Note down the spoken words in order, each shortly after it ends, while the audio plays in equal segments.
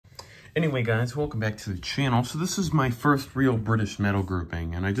Anyway, guys, welcome back to the channel. So this is my first real British medal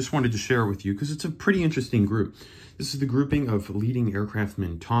grouping, and I just wanted to share it with you because it's a pretty interesting group. This is the grouping of leading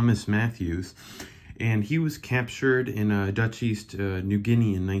aircraftman Thomas Matthews, and he was captured in Dutch East New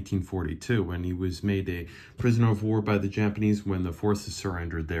Guinea in 1942 when he was made a prisoner of war by the Japanese when the forces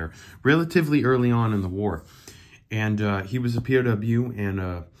surrendered there, relatively early on in the war. And he was a POW,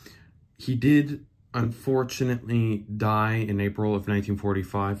 and he did unfortunately die in April of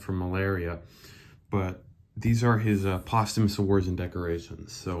 1945 from malaria, but these are his posthumous awards and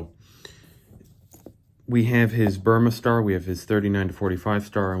decorations. So we have his Burma Star, we have his 39 to 45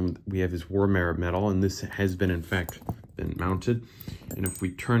 star, and we have his War Merit Medal, and this has been in fact been mounted. And if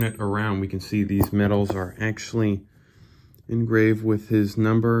we turn it around, we can see these medals are actually engraved with his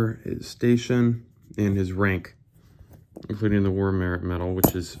number, his station, and his rank, including the War Merit Medal,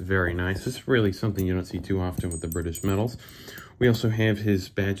 which is very nice. It's really something you don't see too often with the British medals. We also have his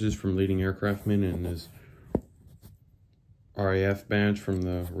badges from leading aircraftmen and his RAF badge from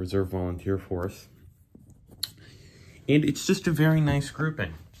the Reserve Volunteer Force. And it's just a very nice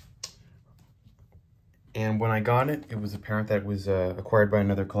grouping. And when I got it, it was apparent that it was acquired by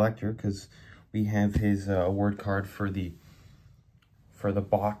another collector, because we have his award card for the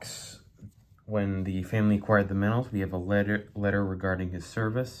box. When the family acquired the medals, we have a letter regarding his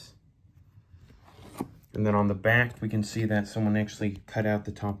service. And then on the back, we can see that someone actually cut out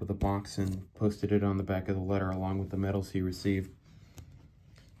the top of the box and posted it on the back of the letter along with the medals he received.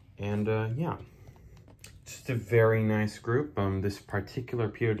 And yeah, just a very nice group. This particular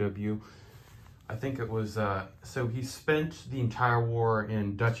POW, I think it was, so he spent the entire war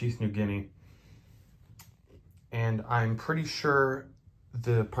in Dutch East New Guinea. And I'm pretty sure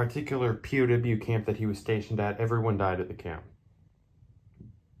the particular POW camp that he was stationed at, everyone died at the camp.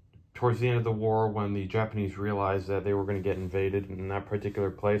 Towards the end of the war, when the Japanese realized that they were going to get invaded in that particular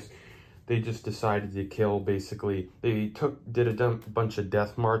place, they just decided to kill, basically. They did a bunch of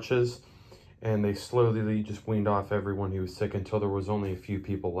death marches, and they slowly just weaned off everyone who was sick until there was only a few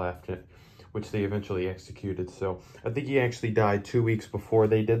people left, which they eventually executed. So I think he actually died 2 weeks before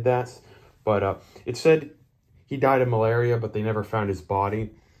they did that. But it said he died of malaria, but they never found his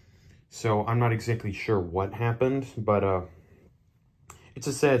body. So I'm not exactly sure what happened, but it's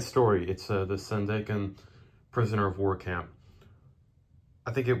a sad story. It's the Sandakan prisoner of war camp.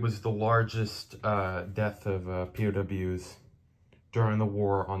 I think it was the largest death of POWs during the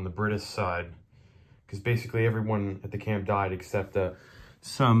war on the British side, because basically everyone at the camp died except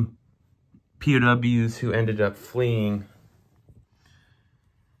some POWs who ended up fleeing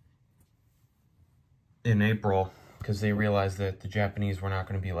in April, because they realized that the Japanese were not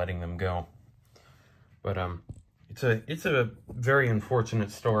going to be letting them go. But it's a very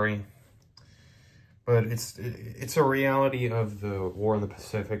unfortunate story, but it's a reality of the war in the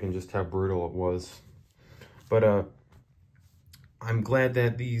Pacific and just how brutal it was. But I'm glad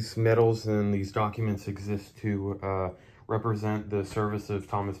that these medals and these documents exist to represent the service of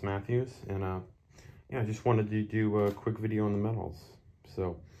Thomas Matthews. And yeah, I just wanted to do a quick video on the medals.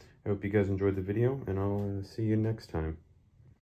 So I hope you guys enjoyed the video, and I'll see you next time.